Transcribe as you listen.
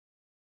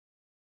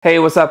Hey,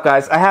 what's up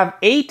guys? I have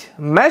 8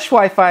 Mesh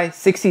Wi-Fi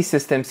 6E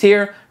systems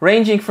here,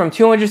 ranging from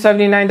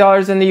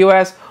 $279 in the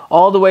US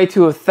all the way to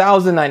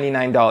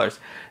 $1,099.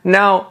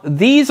 Now,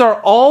 these are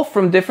all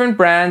from different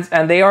brands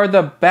and they are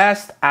the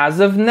best as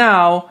of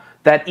now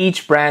that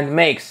each brand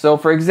makes. So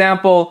for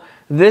example,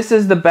 this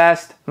is the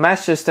best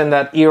mesh system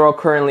that Eero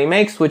currently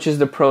makes, which is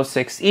the Pro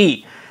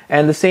 6E.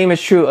 And the same is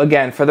true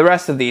again for the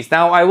rest of these.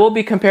 Now, I will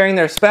be comparing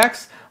their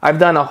specs. I've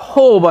done a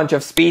whole bunch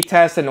of speed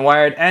tests and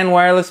wired and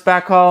wireless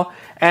backhaul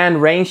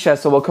and range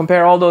tests, so we'll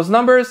compare all those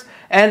numbers,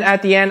 and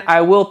at the end I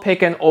will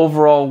pick an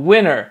overall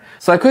winner.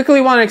 So I quickly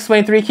want to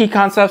explain 3 key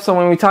concepts, so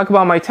when we talk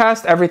about my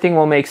test, everything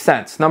will make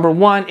sense. Number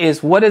 1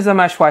 is, what is a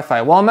mesh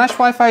Wi-Fi? Well, mesh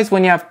Wi-Fi is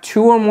when you have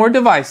 2 or more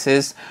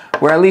devices,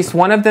 where at least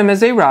one of them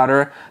is a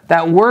router,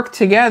 that work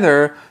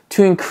together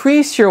to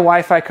increase your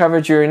Wi-Fi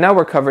coverage or your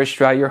network coverage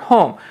throughout your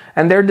home.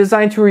 And they're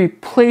designed to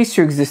replace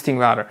your existing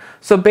router.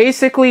 So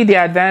basically, the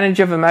advantage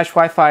of a mesh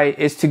Wi-Fi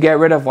is to get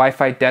rid of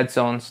Wi-Fi dead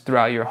zones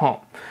throughout your home.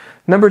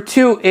 Number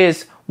 2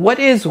 is, what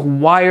is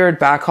wired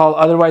backhaul,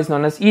 otherwise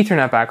known as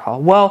Ethernet backhaul?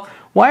 Well,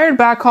 wired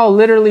backhaul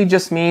literally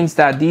just means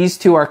that these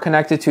two are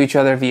connected to each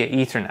other via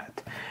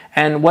Ethernet.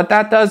 And what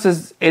that does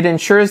is it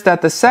ensures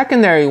that the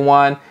secondary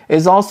one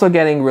is also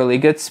getting really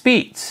good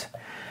speeds.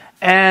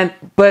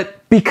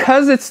 But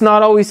because it's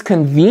not always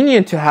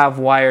convenient to have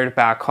wired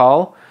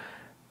backhaul,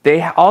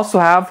 they also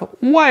have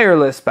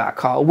wireless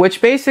backhaul,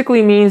 which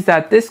basically means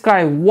that this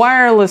guy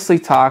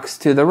wirelessly talks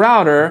to the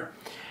router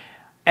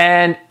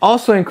and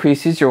also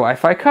increases your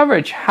Wi-Fi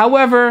coverage.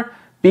 However,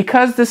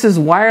 because this is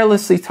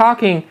wirelessly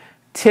talking,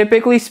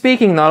 typically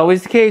speaking, not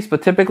always the case,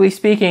 but typically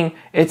speaking,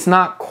 it's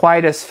not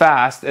quite as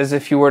fast as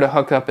if you were to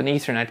hook up an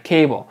Ethernet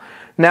cable.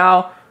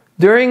 Now,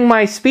 during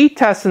my speed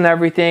tests and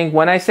everything,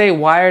 when I say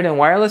wired and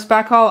wireless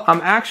backhaul,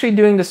 I'm actually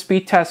doing the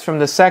speed test from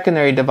the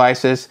secondary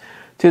devices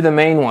to the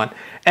main one.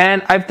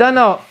 And I've done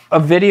a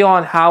video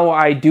on how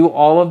I do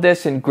all of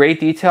this in great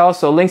detail,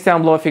 so links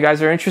down below if you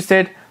guys are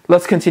interested.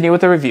 Let's continue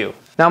with the review.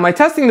 Now, my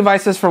testing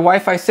devices for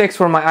Wi-Fi 6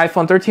 were my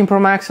iPhone 13 Pro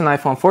Max and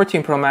iPhone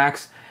 14 Pro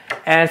Max.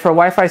 And for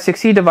Wi-Fi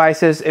 6E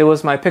devices, it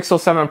was my Pixel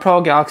 7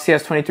 Pro, Galaxy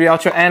S23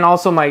 Ultra, and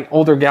also my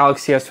older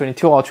Galaxy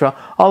S22 Ultra,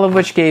 all of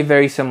which gave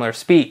very similar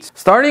speeds.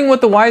 Starting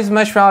with the Wyze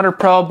Mesh Router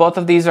Pro, both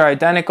of these are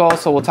identical,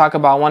 so we'll talk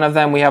about one of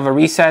them. We have a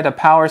reset, a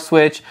power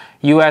switch,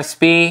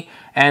 USB,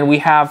 and we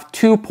have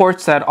 2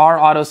 ports that are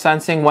auto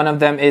sensing. One of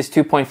them is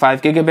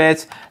 2.5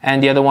 gigabits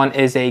and the other one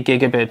is a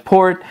gigabit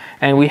port.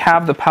 And we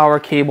have the power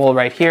cable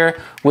right here,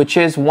 which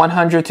is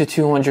 100 to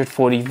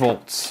 240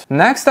 volts.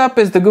 Next up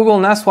is the Google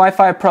Nest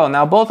WiFi Pro.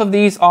 Now, both of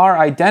these are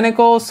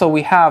identical. So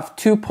we have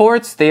 2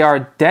 ports. They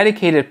are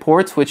dedicated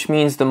ports, which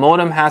means the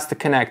modem has to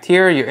connect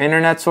here, your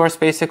internet source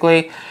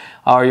basically,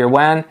 or your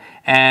WAN.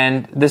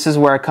 And this is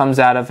where it comes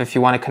out of if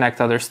you want to connect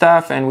other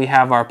stuff. And we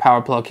have our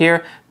power plug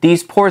here.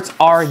 These ports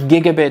are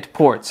gigabit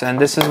ports, and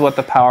this is what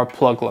the power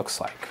plug looks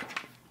like.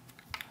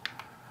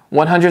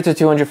 100 to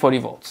 240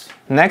 volts.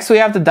 Next, we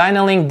have the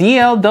Dynalink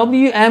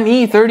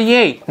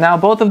DL-WME38. Now,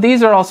 both of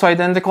these are also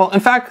identical. In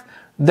fact,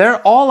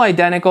 they're all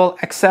identical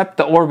except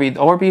the Orbi.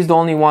 The Orbi is the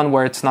only one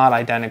where it's not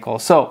identical.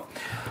 So,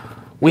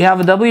 we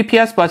have a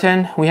WPS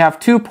button, we have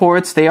 2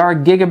 ports, they are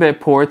gigabit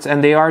ports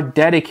and they are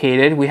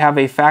dedicated. We have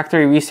a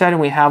factory reset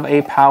and we have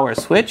a power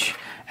switch.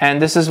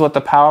 And this is what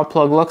the power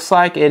plug looks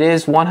like. It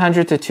is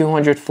 100 to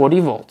 240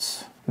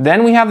 volts.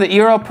 Then we have the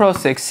Eero Pro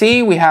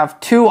 6C. We have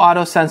 2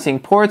 auto sensing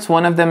ports.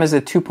 One of them is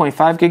a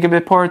 2.5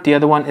 gigabit port. The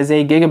other one is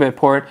a gigabit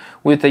port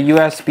with a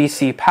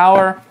USB-C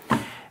power.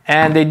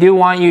 And they do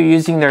want you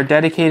using their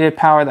dedicated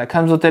power that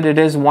comes with it. It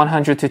is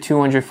 100 to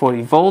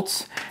 240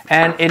 volts.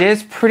 And it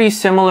is pretty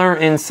similar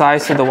in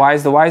size to the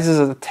Wyze. The Wyze is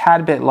a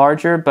tad bit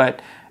larger, but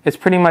it's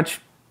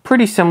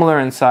pretty similar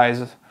in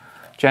size,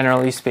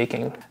 generally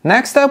speaking.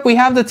 Next up, we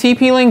have the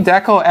TP-Link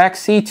Deco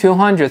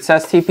XE200. It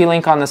says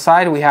TP-Link on the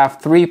side. We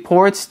have 3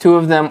 ports. 2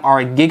 of them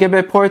are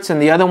gigabit ports,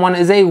 and the other one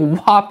is a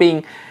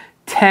whopping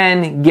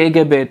 10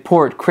 gigabit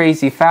port.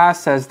 Crazy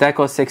fast, says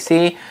Deco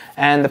 6E.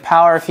 And the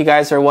power, if you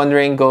guys are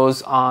wondering,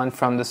 goes on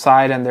from the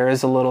side, and there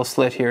is a little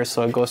slit here,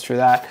 so it goes through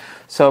that.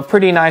 So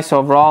pretty nice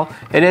overall.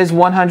 It is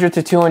 100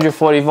 to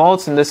 240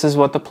 volts, and this is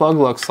what the plug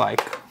looks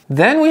like.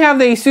 Then we have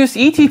the ASUS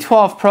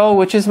ET12 Pro,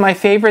 which is my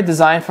favorite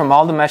design from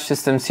all the mesh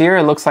systems here.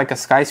 It looks like a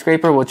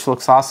skyscraper, which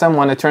looks awesome.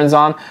 When it turns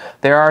on,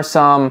 there are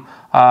some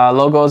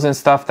logos and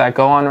stuff that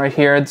go on right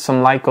here.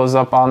 Some light goes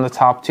up on the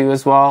top too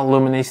as well,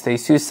 illuminates the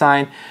ASUS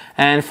sign.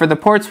 And for the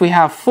ports, we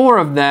have 4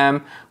 of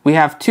them. We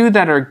have 2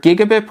 that are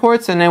gigabit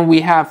ports, and then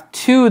we have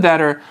 2 that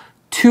are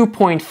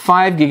 2.5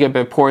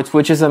 gigabit ports,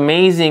 which is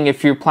amazing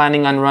if you're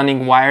planning on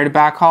running wired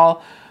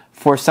backhaul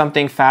for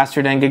something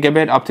faster than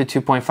gigabit, up to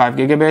 2.5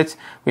 gigabits.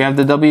 We have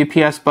the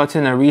WPS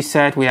button, a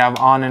reset, we have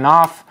on and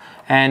off,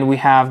 and we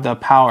have the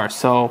power.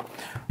 So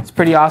it's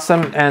pretty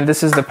awesome, and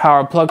this is the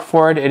power plug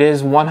for it. It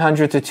is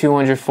 100 to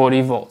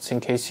 240 volts,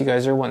 in case you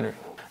guys are wondering.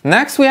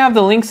 Next, we have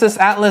the Linksys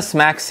Atlas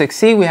Max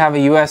 6E. We have a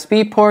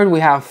USB port, we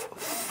have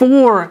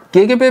 4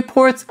 gigabit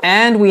ports,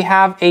 and we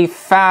have a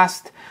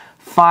fast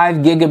 5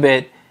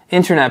 gigabit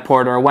internet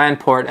port or WAN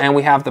port, and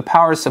we have the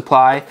power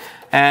supply.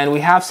 And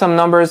we have some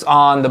numbers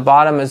on the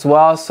bottom as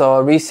well. So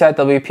a reset,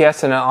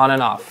 WPS, and an on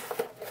and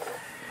off.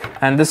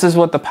 And this is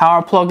what the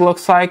power plug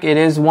looks like. It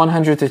is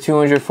 100 to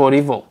 240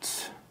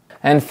 volts.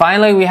 And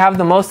finally, we have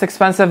the most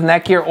expensive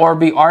NETGEAR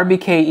Orbi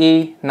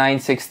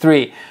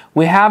RBKE963.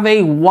 We have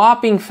a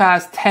whopping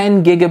fast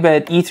 10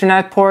 gigabit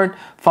Ethernet port,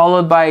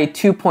 followed by a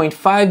 2.5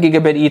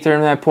 gigabit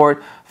Ethernet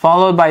port,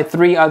 followed by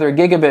 3 other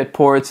gigabit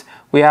ports.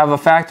 We have a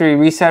factory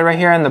reset right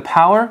here in the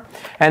power.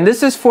 And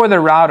this is for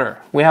the router.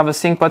 We have a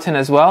sync button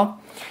as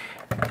well.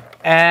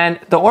 And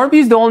the Orbi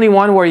is the only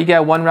one where you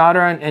get one router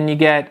and you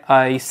get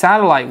a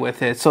satellite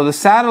with it. So the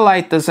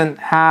satellite doesn't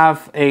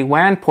have a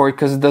WAN port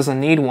because it doesn't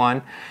need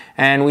one.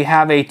 And we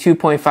have a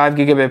 2.5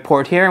 gigabit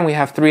port here, and we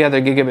have 3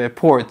 other gigabit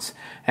ports.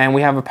 And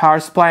we have a power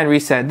supply and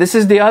reset. This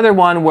is the other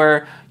one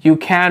where you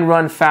can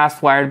run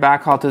fast wired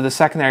backhaul to the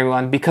secondary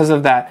one because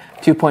of that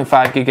 2.5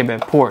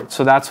 gigabit port.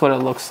 So that's what it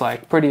looks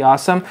like. Pretty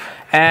awesome.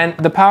 And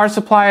the power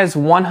supply is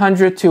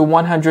 100 to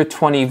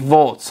 120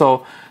 volts.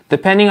 So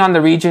depending on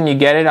the region you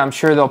get it, I'm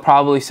sure they'll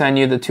probably send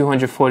you the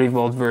 240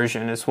 volt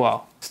version as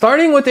well.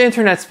 Starting with the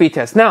internet speed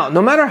test. Now, no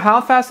matter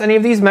how fast any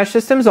of these mesh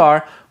systems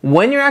are,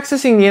 when you're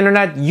accessing the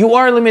internet, you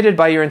are limited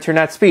by your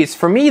internet speeds.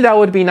 For me, that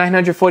would be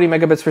 940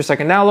 megabits per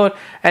second download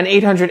and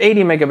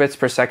 880 megabits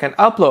per second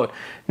upload.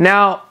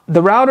 Now,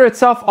 the router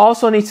itself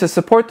also needs to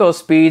support those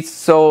speeds.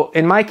 So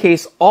in my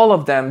case, all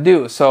of them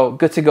do. So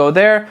good to go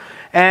there.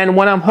 And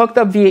when I'm hooked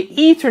up via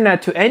Ethernet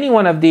to any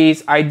one of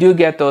these, I do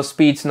get those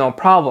speeds, no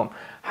problem.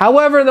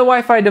 However, the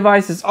Wi-Fi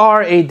devices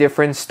are a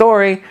different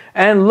story,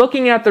 and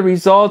looking at the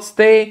results,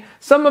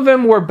 some of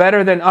them were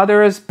better than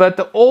others, but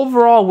the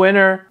overall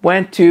winner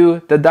went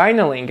to the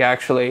Dynalink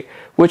actually,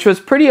 which was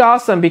pretty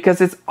awesome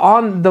because it's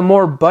on the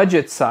more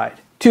budget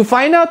side. To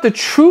find out the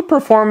true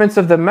performance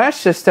of the mesh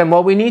system,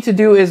 what we need to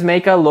do is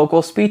make a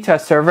local speed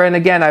test server. And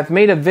again, I've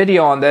made a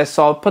video on this,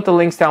 so I'll put the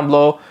links down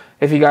below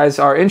if you guys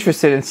are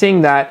interested in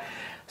seeing that.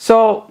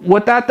 So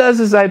what that does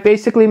is I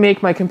basically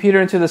make my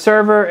computer into the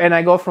server, and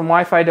I go from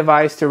Wi-Fi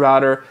device to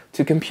router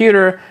to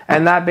computer,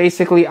 and that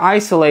basically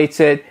isolates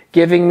it,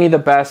 giving me the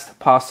best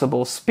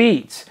possible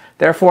speeds.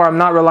 Therefore, I'm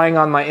not relying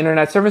on my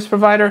internet service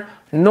provider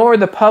nor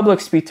the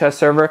public speed test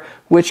server,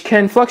 which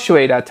can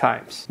fluctuate at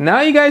times. Now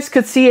you guys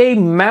could see a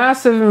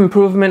massive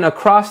improvement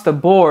across the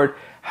board.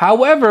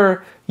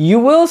 However, you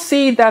will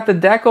see that the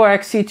Deco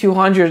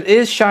XE200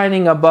 is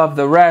shining above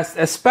the rest,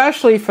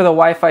 especially for the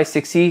Wi-Fi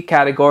 6E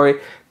category.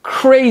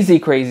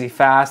 Crazy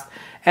fast.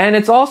 And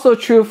it's also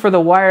true for the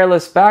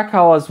wireless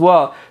backhaul as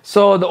well.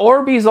 So the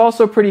Orbi is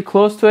also pretty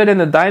close to it, and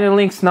the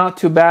Dynalink's not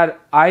too bad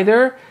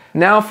either.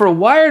 Now for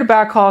wired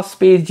backhaul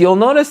speeds, you'll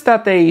notice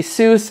that the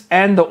ASUS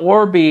and the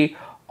Orbi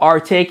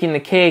are taking the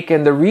cake,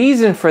 and the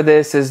reason for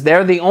this is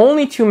they're the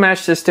only 2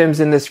 mesh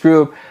systems in this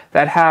group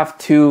that have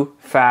 2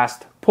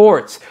 fast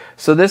ports.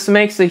 So this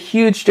makes a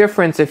huge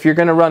difference. If you're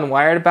going to run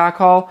wired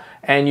backhaul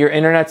and your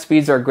internet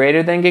speeds are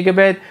greater than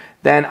gigabit,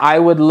 then I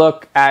would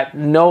look at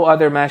no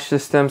other mesh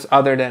systems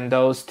other than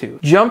those 2.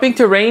 Jumping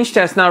to range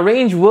tests. Now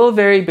range will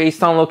vary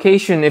based on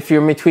location. If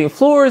you're between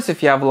floors,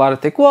 if you have a lot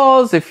of thick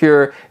walls, if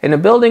you're in a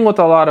building with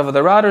a lot of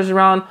other routers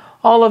around,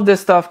 all of this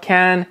stuff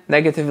can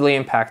negatively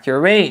impact your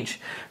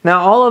range.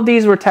 Now all of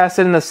these were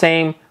tested in the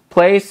same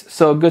place,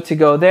 so good to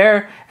go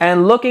there.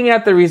 And looking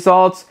at the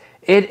results,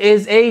 it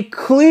is a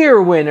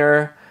clear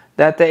winner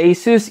that the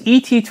ASUS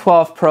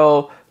ET12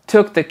 Pro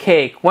took the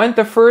cake, went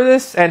the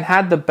furthest, and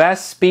had the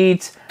best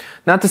speeds.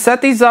 Now to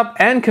set these up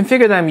and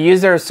configure them,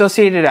 use their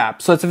associated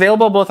app. So it's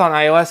available both on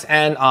iOS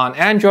and on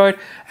Android,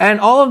 and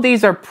all of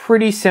these are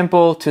pretty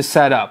simple to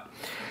set up.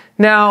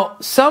 Now,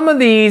 some of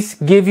these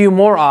give you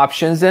more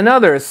options than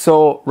others.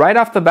 So right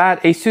off the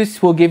bat,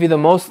 ASUS will give you the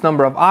most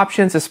number of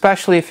options,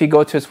 especially if you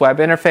go to its web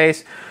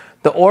interface.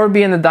 The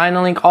Orbi and the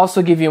Dynalink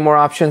also give you more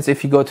options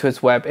if you go to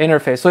its web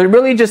interface. So it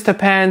really just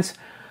depends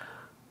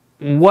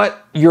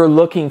what you're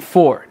looking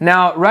for.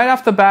 Now, right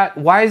off the bat,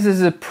 Wyze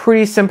is a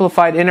pretty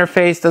simplified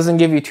interface, doesn't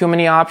give you too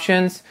many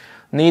options.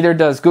 Neither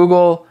does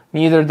Google,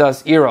 neither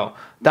does Eero.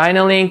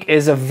 Dynalink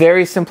is a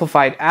very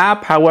simplified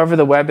app, however,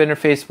 the web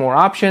interface more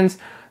options.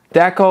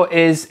 Deco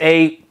is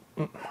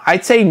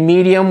I'd say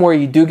medium, where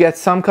you do get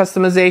some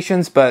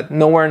customizations, but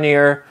nowhere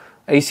near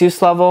ASUS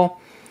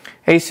level.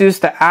 ASUS,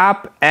 the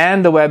app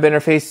and the web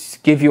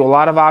interface give you a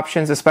lot of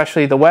options,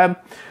 especially the web.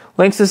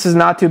 Linksys is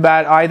not too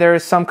bad either.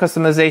 Some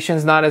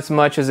customizations, not as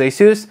much as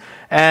ASUS,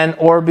 and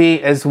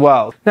Orbi as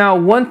well. Now,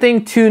 one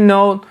thing to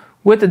note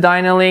with the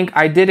Dynalink,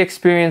 I did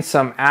experience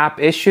some app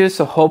issues,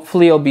 so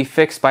hopefully it'll be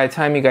fixed by the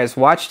time you guys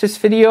watch this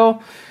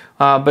video.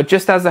 But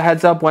just as a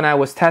heads up, when I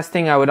was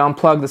testing, I would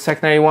unplug the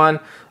secondary one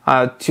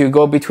to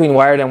go between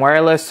wired and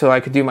wireless so I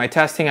could do my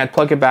testing. I'd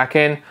plug it back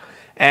in,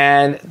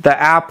 and the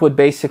app would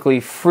basically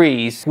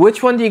freeze.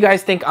 Which one do you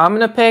guys think I'm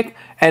gonna pick,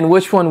 and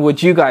which one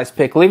would you guys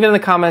pick? Leave it in the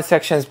comment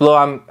sections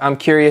below. I'm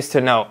curious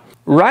to know.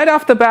 Right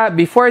off the bat,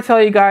 before I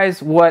tell you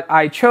guys what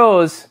I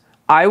chose,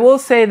 I will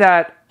say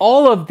that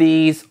all of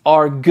these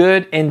are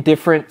good in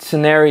different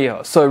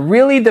scenarios. So it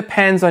really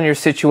depends on your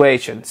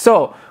situation.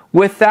 So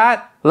with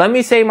that, let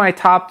me say my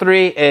top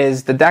 3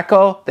 is the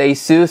Deco, the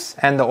ASUS,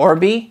 and the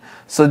Orbi.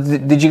 So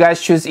did you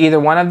guys choose either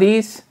one of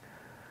these?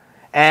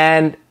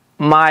 And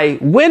my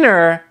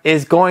winner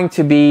is going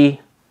to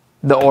be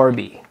the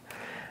Orbi.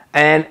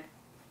 And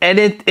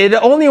it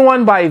only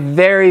won by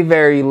very,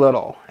 very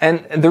little.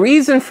 And the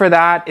reason for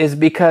that is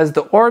because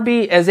the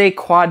Orbi is a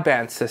quad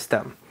band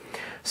system.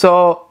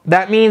 So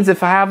that means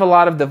if I have a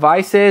lot of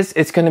devices,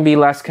 it's going to be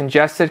less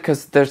congested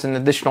because there's an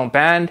additional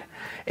band.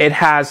 It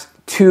has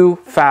 2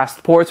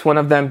 fast ports, one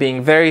of them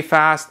being very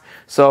fast.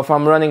 So if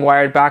I'm running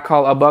wired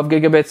backhaul above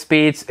gigabit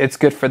speeds, it's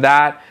good for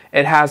that.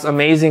 It has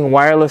amazing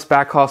wireless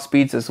backhaul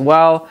speeds as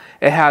well.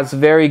 It has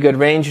very good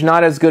range,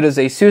 not as good as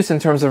ASUS in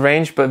terms of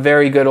range, but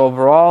very good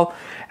overall.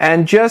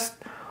 And just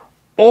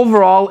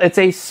overall, it's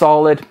a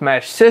solid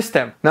mesh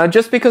system. Now,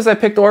 just because I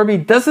picked Orbi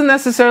doesn't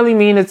necessarily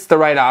mean it's the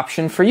right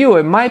option for you.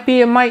 It might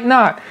be, it might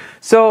not.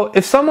 So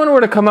if someone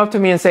were to come up to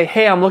me and say,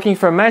 hey, I'm looking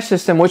for a mesh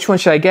system, which one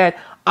should I get?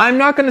 I'm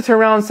not going to turn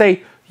around and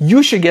say,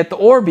 you should get the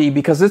Orbi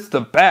because it's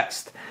the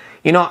best.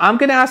 You know, I'm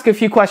going to ask a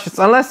few questions,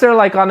 unless they're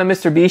like on a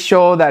Mr. Beast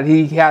show that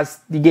he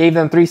gave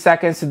them 3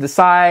 seconds to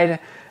decide.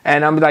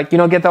 And I'm like, you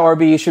know, get the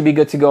Orbi, you should be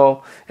good to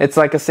go. It's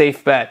like a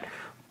safe bet.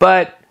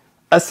 But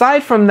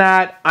aside from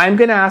that, I'm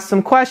going to ask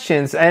some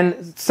questions,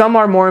 and some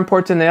are more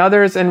important than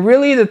others. And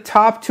really the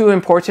top 2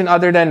 important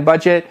other than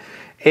budget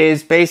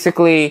is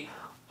basically,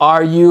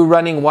 are you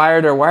running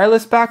wired or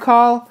wireless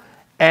backhaul?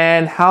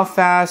 And how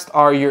fast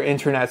are your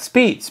internet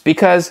speeds?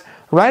 Because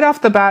right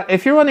off the bat,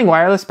 if you're running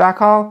wireless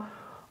backhaul,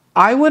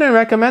 I wouldn't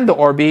recommend the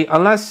Orbi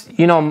unless,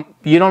 you know,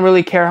 you don't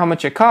really care how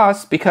much it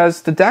costs,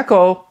 because the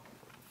Deco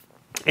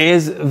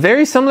is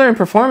very similar in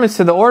performance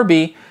to the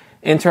Orbi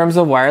in terms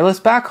of wireless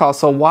backhaul.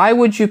 So why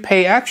would you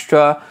pay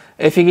extra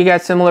if you could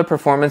get similar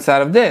performance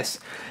out of this?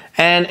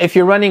 And if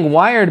you're running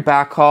wired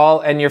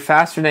backhaul and you're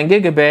faster than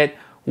gigabit,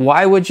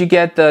 why would you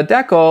get the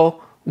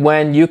Deco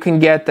when you can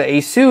get the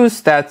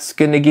ASUS that's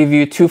going to give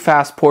you 2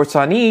 fast ports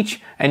on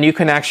each, and you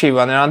can actually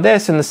run it on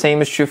this, and the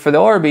same is true for the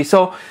Orbi.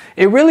 So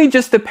it really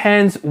just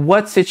depends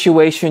what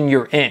situation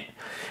you're in.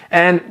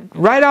 And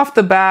right off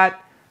the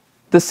bat,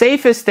 the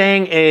safest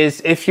thing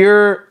is if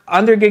you're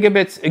under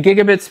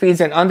gigabit speeds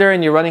and under,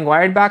 and you're running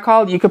wired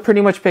backhaul, you could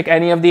pretty much pick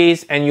any of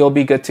these and you'll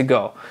be good to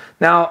go.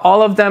 Now,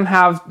 all of them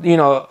have, you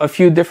know, a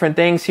few different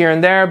things here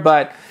and there,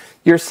 but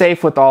you're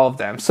safe with all of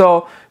them.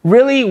 So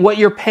really what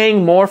you're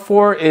paying more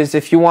for is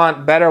if you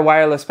want better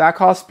wireless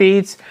backhaul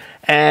speeds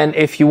and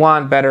if you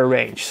want better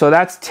range. So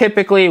that's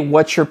typically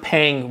what you're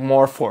paying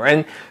more for.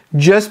 And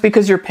just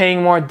because you're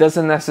paying more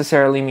doesn't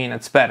necessarily mean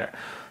it's better.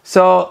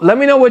 So let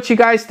me know what you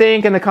guys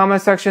think in the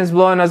comment sections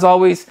below. And as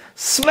always,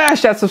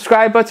 smash that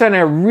subscribe button. I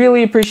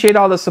really appreciate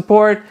all the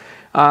support.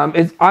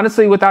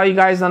 Honestly, without you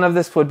guys, none of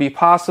this would be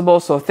possible.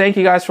 So thank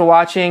you guys for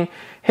watching.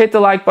 Hit the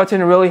like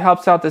button. It really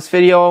helps out this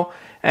video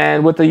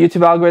and with the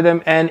YouTube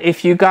algorithm. And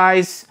if you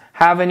guys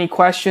have any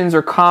questions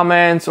or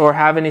comments or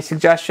have any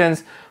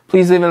suggestions,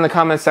 please leave them in the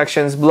comment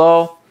sections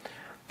below.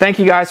 Thank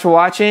you guys for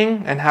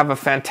watching and have a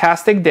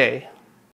fantastic day.